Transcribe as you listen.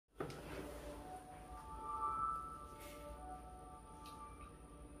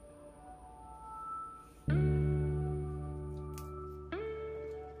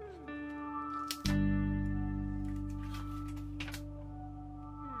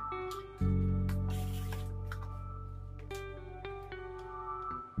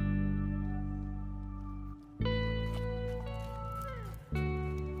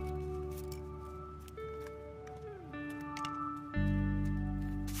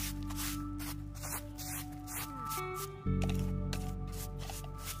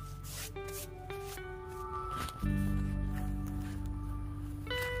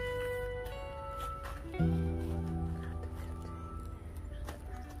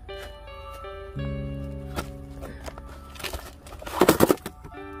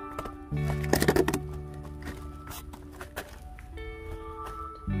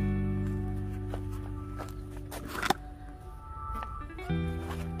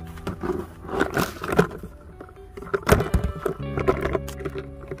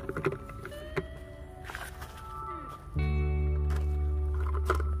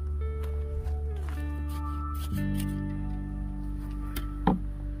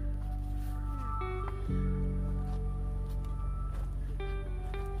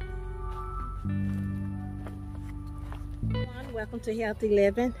Welcome to Healthy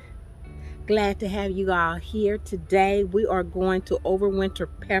Living. Glad to have you all here today. We are going to overwinter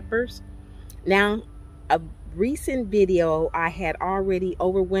peppers. Now, a recent video I had already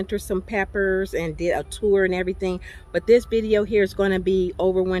overwintered some peppers and did a tour and everything, but this video here is going to be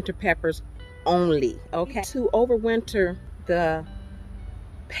overwinter peppers only. Okay, to overwinter the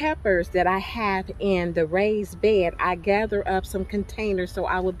peppers that I have in the raised bed, I gather up some containers so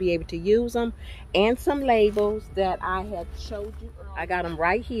I will be able to use them, and some labels that I had showed you earlier. I got them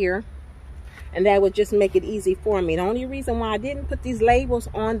right here, and that would just make it easy for me. The only reason why I didn't put these labels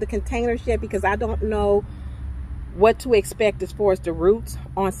on the containers yet, because I don't know what to expect as far as the roots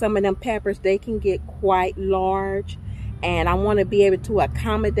on some of them peppers. They can get quite large, and I want to be able to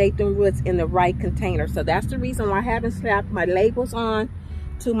accommodate them roots in the right container. So that's the reason why I haven't slapped my labels on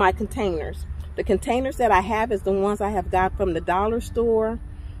to my containers. The containers that I have is the ones I have got from the dollar store.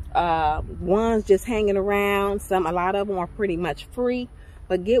 Ones just hanging around. A lot of them are pretty much free,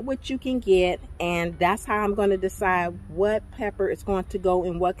 but get what you can get, and that's how I'm going to decide what pepper is going to go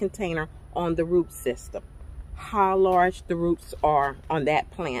in what container on the root system, how large the roots are on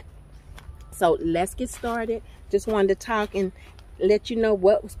that plant. So let's get started. Just wanted to talk and let you know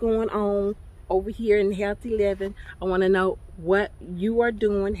what was going on over here in Healthy Living. I want to know what you are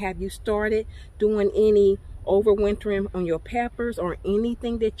doing. Have you started doing any overwintering on your peppers or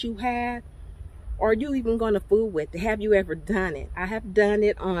anything that you have? Or are you even going to fool with it? Have you ever done it? I have done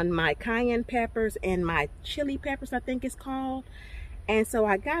it on my cayenne peppers and my chili peppers, I think it's called. And so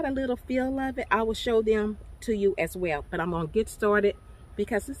I got a little feel of it. I will show them to you as well. But I'm going to get started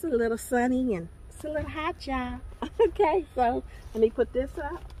because it's a little sunny and it's a little hot, y'all. Okay, so let me put this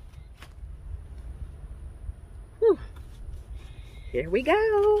up. Whew. Here we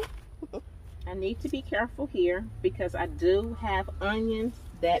go. I need to be careful here because I do have onions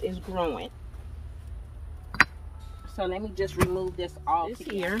that is growing. So let me just remove this all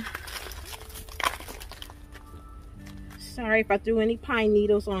here. Sorry if I threw any pine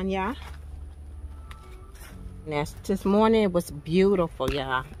needles on y'all. This morning it was beautiful,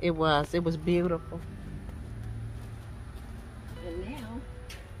 y'all. It was beautiful. And now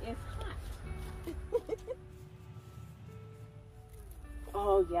it's hot.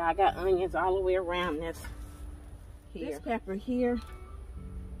 Oh yeah, I got onions all the way around this here. This pepper here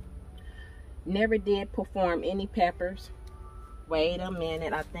never did perform any peppers. Wait a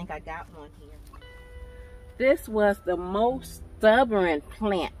minute, I think I got one here. This was the most stubborn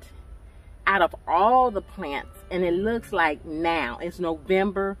plant out of all the plants, and it looks like now it's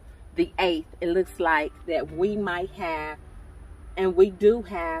November the 8th. It looks like that we might have, and we do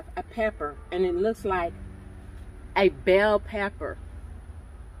have, a pepper, and it looks like a bell pepper.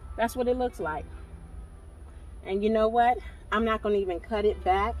 That's what it looks like. And you know what? I'm not going to even cut it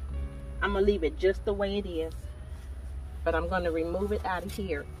back. I'm going to leave it just the way it is. But I'm going to remove it out of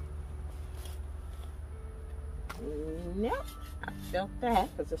here. Nope. I felt that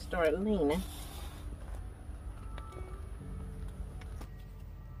because it started leaning.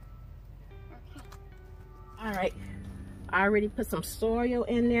 Okay. Alright. I already put some soil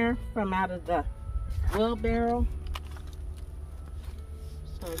in there from out of the wheelbarrow.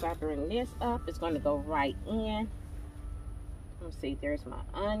 So as I bring this up, it's going to go right in. Let's see, there's my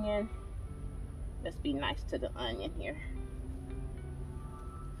onion. Let's be nice to the onion here.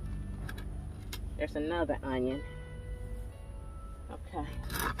 There's another onion. Okay.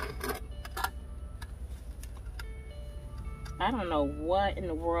 I don't know what in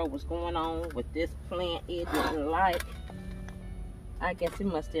the world was going on with this plant. It didn't like. I guess it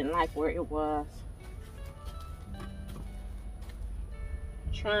must didn't like where it was.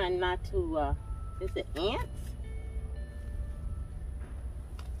 Trying not to, is it ants?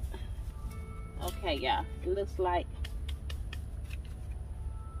 Okay, yeah, it looks like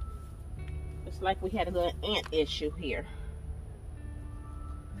we had a little ant issue here.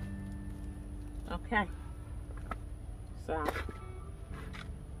 Okay, so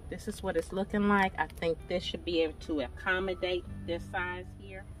this is what it's looking like. I think this should be able to accommodate this size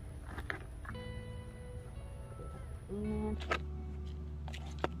here. And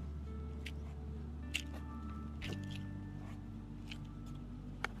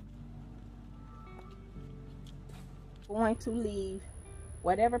going to leave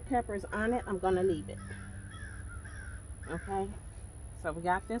whatever pepper is on it. I'm going to leave it. Okay, so we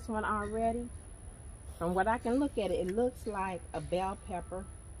got this one already. From what I can look at it, it looks like a bell pepper.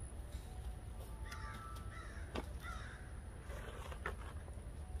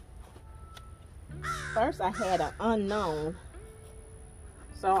 First I had an unknown,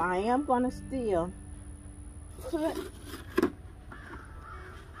 so I am going to still put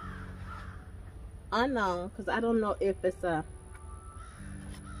unknown, because I don't know if it's a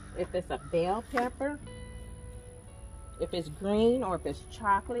if it's a bell pepper, if it's green, or if it's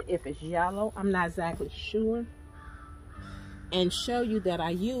chocolate, if it's yellow. I'm not exactly sure. And show you that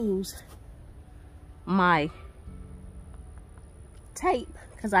I use my tape,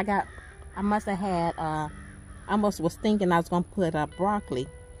 because I must have had I almost was thinking I was gonna put broccoli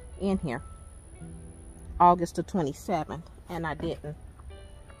in here August the 27th, and I didn't.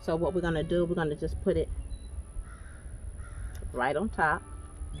 So what we're gonna do, we're gonna just put it right on top.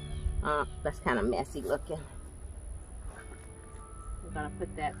 That's kind of messy looking. We're gonna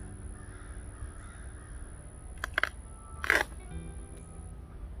put that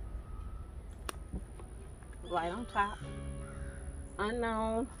right on top.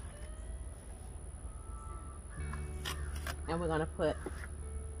 Unknown. And we're gonna put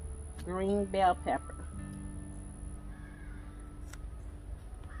green bell pepper.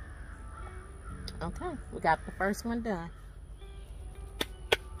 Okay, we got the first one done.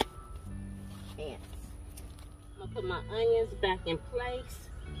 And I'm gonna put my onions back in place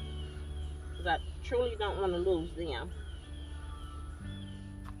because I truly don't want to lose them.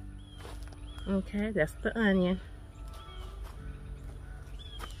 Okay, that's the onion.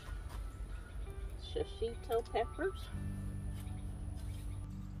 Shishito peppers.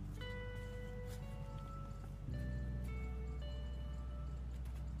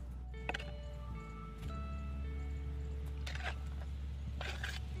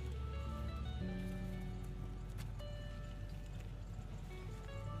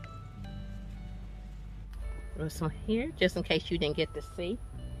 There's some here, just in case you didn't get to see.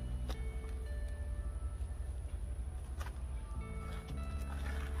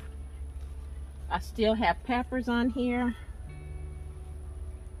 I still have peppers on here.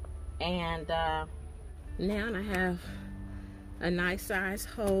 And now I have a nice size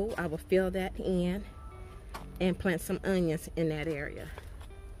hole. I will fill that in and plant some onions in that area.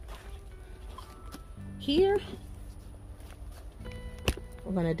 Here,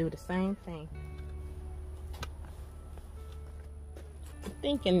 we're gonna do the same thing. I'm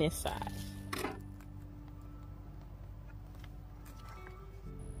thinking this size.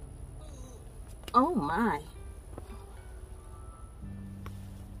 Oh my.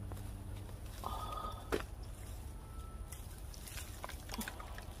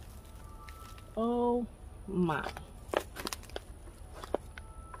 Oh my.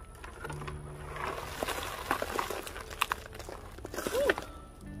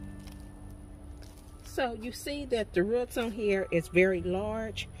 So you see that the roots on here is very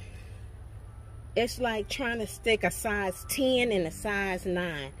large. It's like trying to stick a size 10 and a size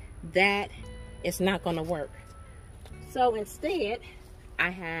 9. That is not going to work. So instead, I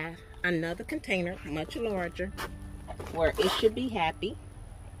have another container, much larger, where it should be happy.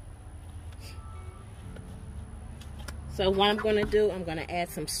 So what I'm going to do, I'm going to add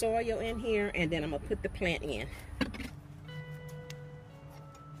some soil in here, and then I'm going to put the plant in.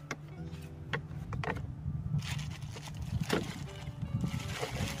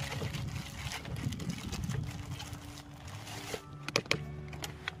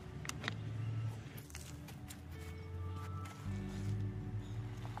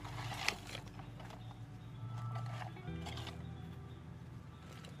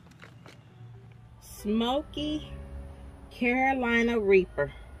 Smoky Carolina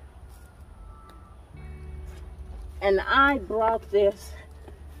Reaper. And I brought this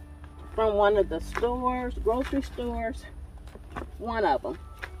from one of the stores, grocery stores, one of them.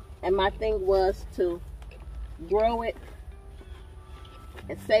 And my thing was to grow it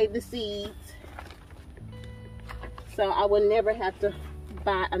and save the seeds, so I would never have to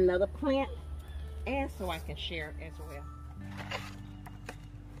buy another plant, and so I can share it as well.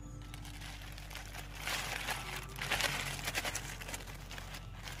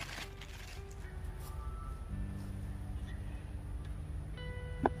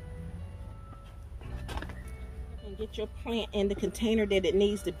 Get your plant in the container that it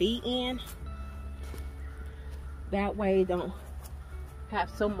needs to be in. That way you don't have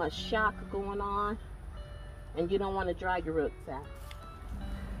so much shock going on, and you don't want to dry your roots out.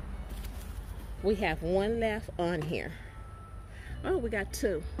 We have one left on here. Oh, we got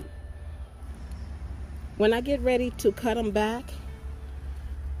two. When I get ready to cut them back,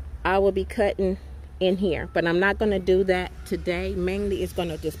 I will be cutting in here, but I'm not going to do that today. Mainly it's going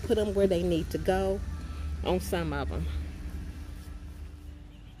to just put them where they need to go on some of them.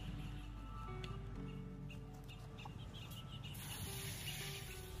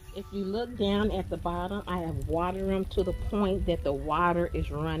 If you look down at the bottom, I have watered them to the point that the water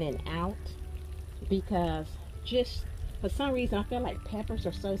is running out, because just for some reason I feel like peppers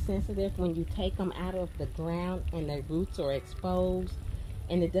are so sensitive when you take them out of the ground and their roots are exposed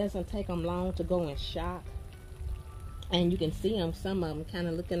and it doesn't take them long to go in shock. And you can see them, some of them kind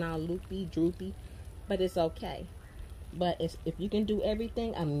of looking all loopy, droopy, but it's okay. But if you can do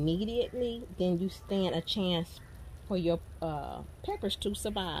everything immediately, then you stand a chance for your peppers to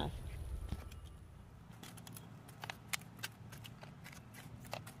survive.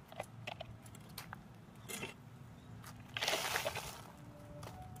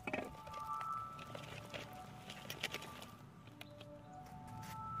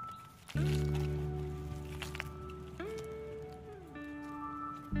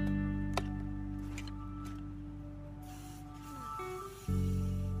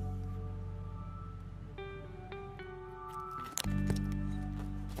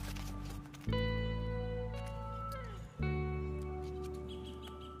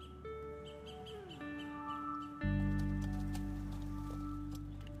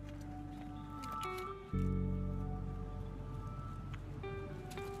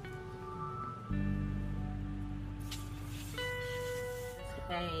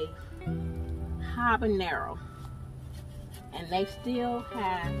 A habanero, and they still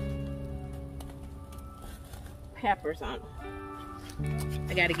have peppers on them.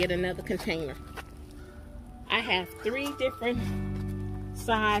 I got to get another container. I have 3 different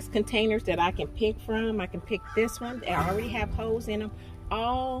size containers that I can pick from. I can pick this one. They already have holes in them.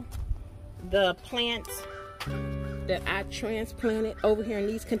 All the plants that I transplanted over here in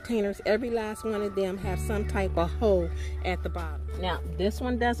these containers, every last one of them have some type of hole at the bottom. Now, this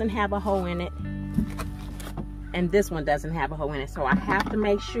one doesn't have a hole in it, and this one doesn't have a hole in it. So I have to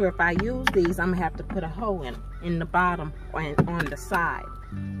make sure if I use these, I'm gonna have to put a hole in the bottom and on the side.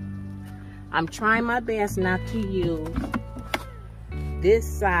 I'm trying my best not to use this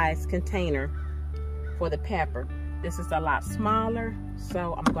size container for the pepper. This is a lot smaller,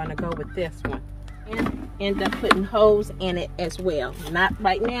 so I'm gonna go with this one. And end up putting holes in it as well. Not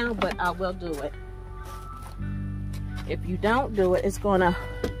right now, but I will do it. If you don't do it,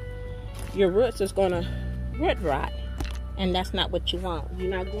 your roots is gonna root rot, and that's not what you want. You're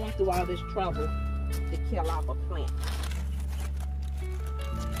not going through all this trouble to kill off a plant.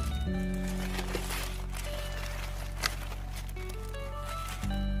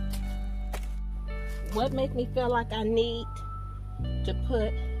 What makes me feel like I need to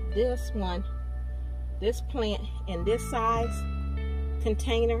put this plant in this size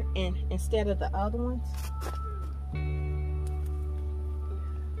container and instead of the other ones?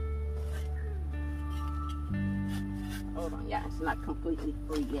 Hold on, yeah, it's not completely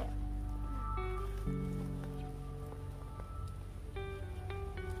free yet.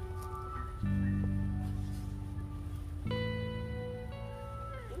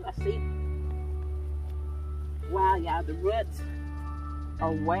 Let's see. Wow, y'all, the roots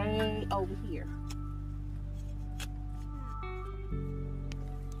are way over here.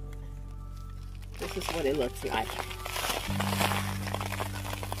 This is what it looks like.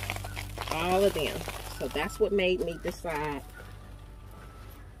 All of them. So that's what made me decide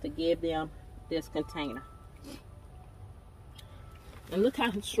to give them this container. And look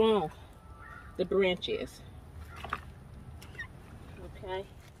how strong the branch is. Okay.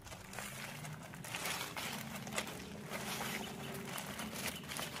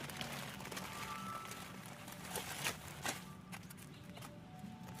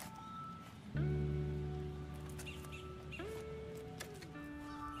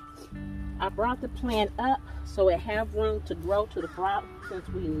 I brought the plant up so it have room to grow to the bottom, since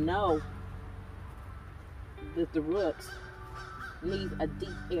we know that the roots need a deep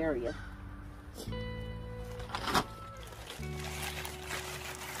area.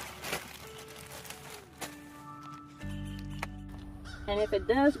 And if it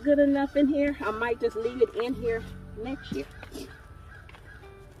does good enough in here, I might just leave it in here next year.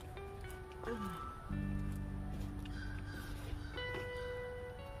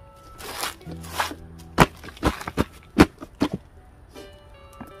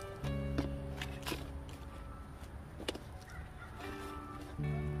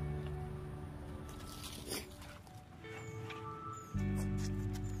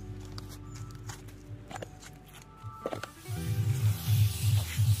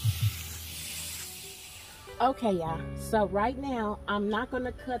 Okay, y'all, so right now I'm not going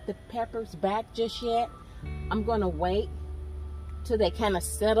to cut the peppers back just yet. I'm going to wait till they kind of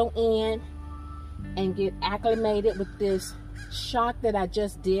settle in and get acclimated with this shock that I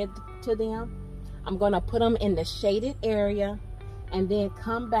just did to them. I'm going to put them in the shaded area and then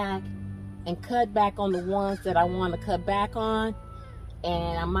come back and cut back on the ones that I want to cut back on.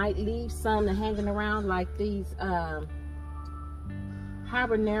 And I might leave some hanging around, like these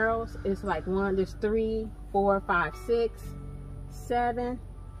habaneros. It's like there's 3, 4, 5, 6. 7.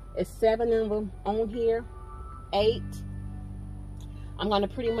 It's 7 of them on here. 8. I'm going to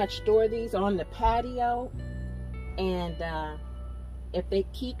pretty much store these on the patio, and if they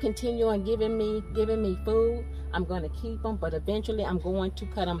keep continuing giving me food, I'm going to keep them, but eventually I'm going to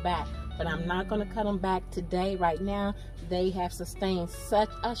cut them back. But I'm not going to cut them back today. Right now, they have sustained such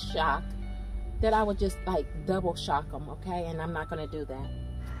a shock that I would just like double shock them, okay? And I'm not going to do that.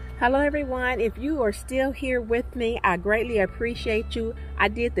 Hello everyone, if you are still here with me, I greatly appreciate you. I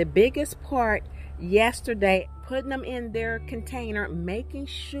did the biggest part yesterday, putting them in their container, making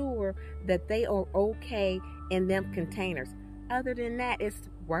sure that they are okay in them containers. Other than that, it's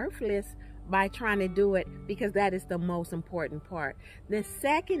worthless by trying to do it, because that is the most important part. The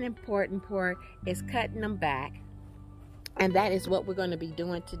second important part is cutting them back, and that is what we're going to be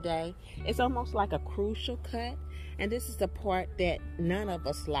doing today. It's almost like a crucial cut, and this is the part that none of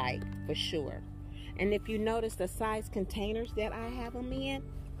us like, for sure. And if you notice the size containers that I have them in,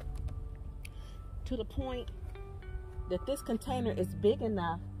 to the point that this container is big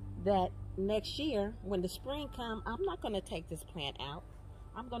enough that next year when the spring comes, I'm not going to take this plant out.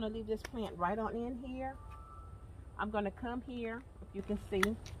 I'm going to leave this plant right on in here. I'm going to come here, if you can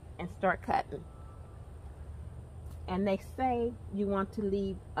see, and start cutting. And they say you want to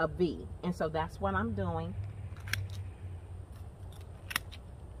leave a V, and so that's what I'm doing.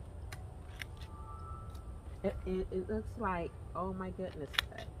 It looks like, oh my goodness.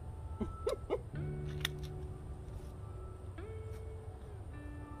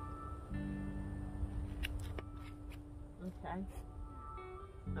 Okay,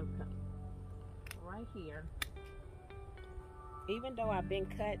 I'm coming right here. Even though I've been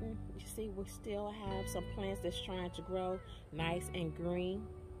cutting, you see we still have some plants that's trying to grow nice and green.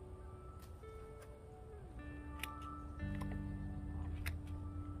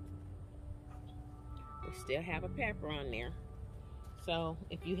 We still have a pepper on there. So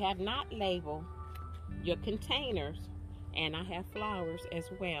if you have not labeled your containers, and I have flowers as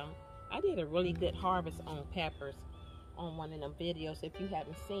well. I did a really good harvest on peppers on one of them videos if you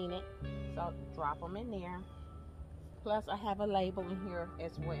haven't seen it. So drop them in there. Plus I have a label in here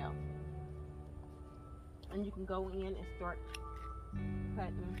as well. And you can go in and start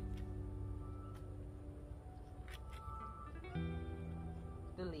cutting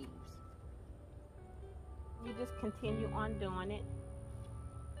the leaves. You just continue on doing it.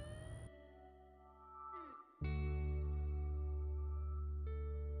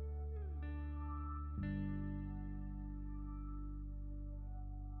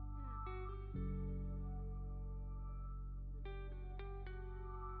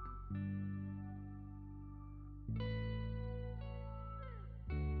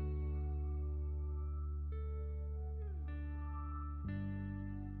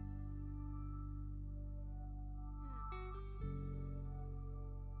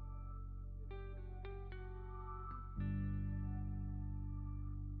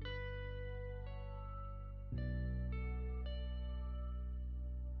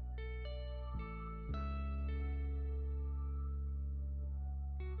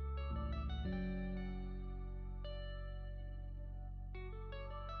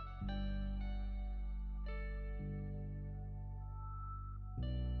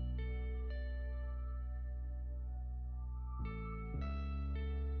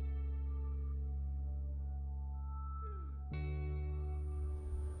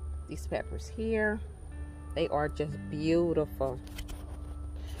 These peppers here, they are just beautiful.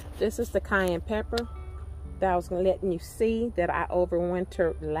 This is the cayenne pepper that I was letting you see that I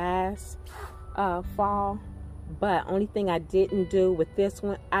overwintered last fall. But only thing I didn't do with this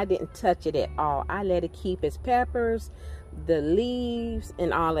one, I didn't touch it at all. I let it keep its peppers, the leaves,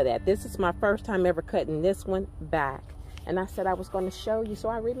 and all of that. This is my first time ever cutting this one back. And I said I was going to show you, so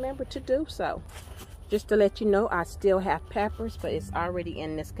I remembered to do so. Just to let you know, I still have peppers, but it's already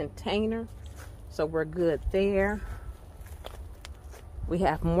in this container. So we're good there. We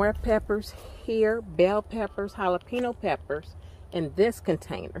have more peppers here, bell peppers, jalapeno peppers in this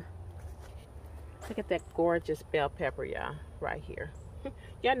container. Look at that gorgeous bell pepper, y'all, right here.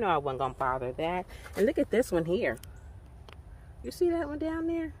 Y'all know I wasn't gonna bother that. And look at this one here. You see that one down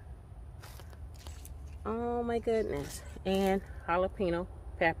there? Oh my goodness. And jalapeno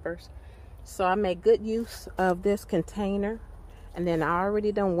peppers. So I made good use of this container. And then I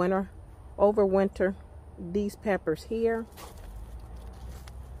already done overwinter these peppers here.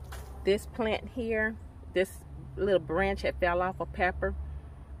 This plant here, this little branch had fell off a pepper.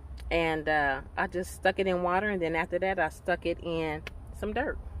 And I just stuck it in water, and then after that I stuck it in some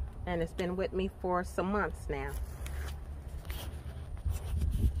dirt. And it's been with me for some months now.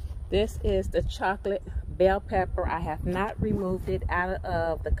 This is the chocolate bell pepper. I have not removed it out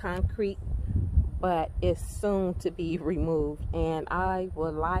of the concrete, but it's soon to be removed, and I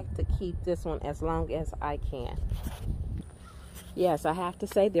would like to keep this one as long as I can. Yes, I have to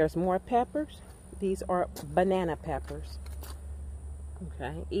say there's more peppers. These are banana peppers.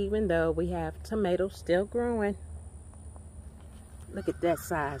 Okay, even though we have tomatoes still growing. Look at that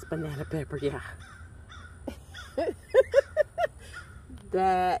size banana pepper, yeah.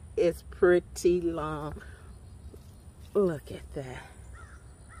 That is pretty long. Look at that.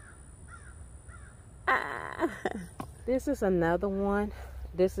 This is another one.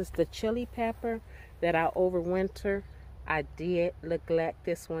 This is the chili pepper that I overwinter. I did neglect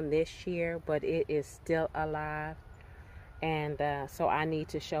this one this year, but it is still alive. And so I need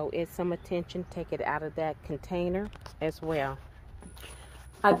to show it some attention, take it out of that container as well.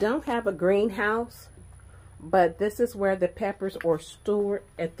 I don't have a greenhouse, but this is where the peppers are stored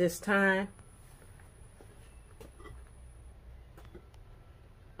at this time.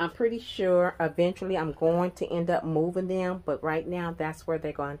 I'm pretty sure eventually I'm going to end up moving them, but right now that's where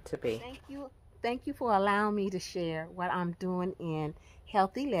they're going to be. Thank you for allowing me to share what I'm doing in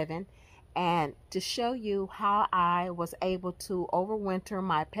healthy living and to show you how I was able to overwinter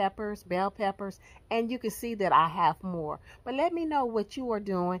my peppers, bell peppers, and you can see that I have more. But let me know what you are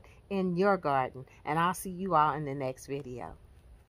doing in your garden, and I'll see you all in the next video.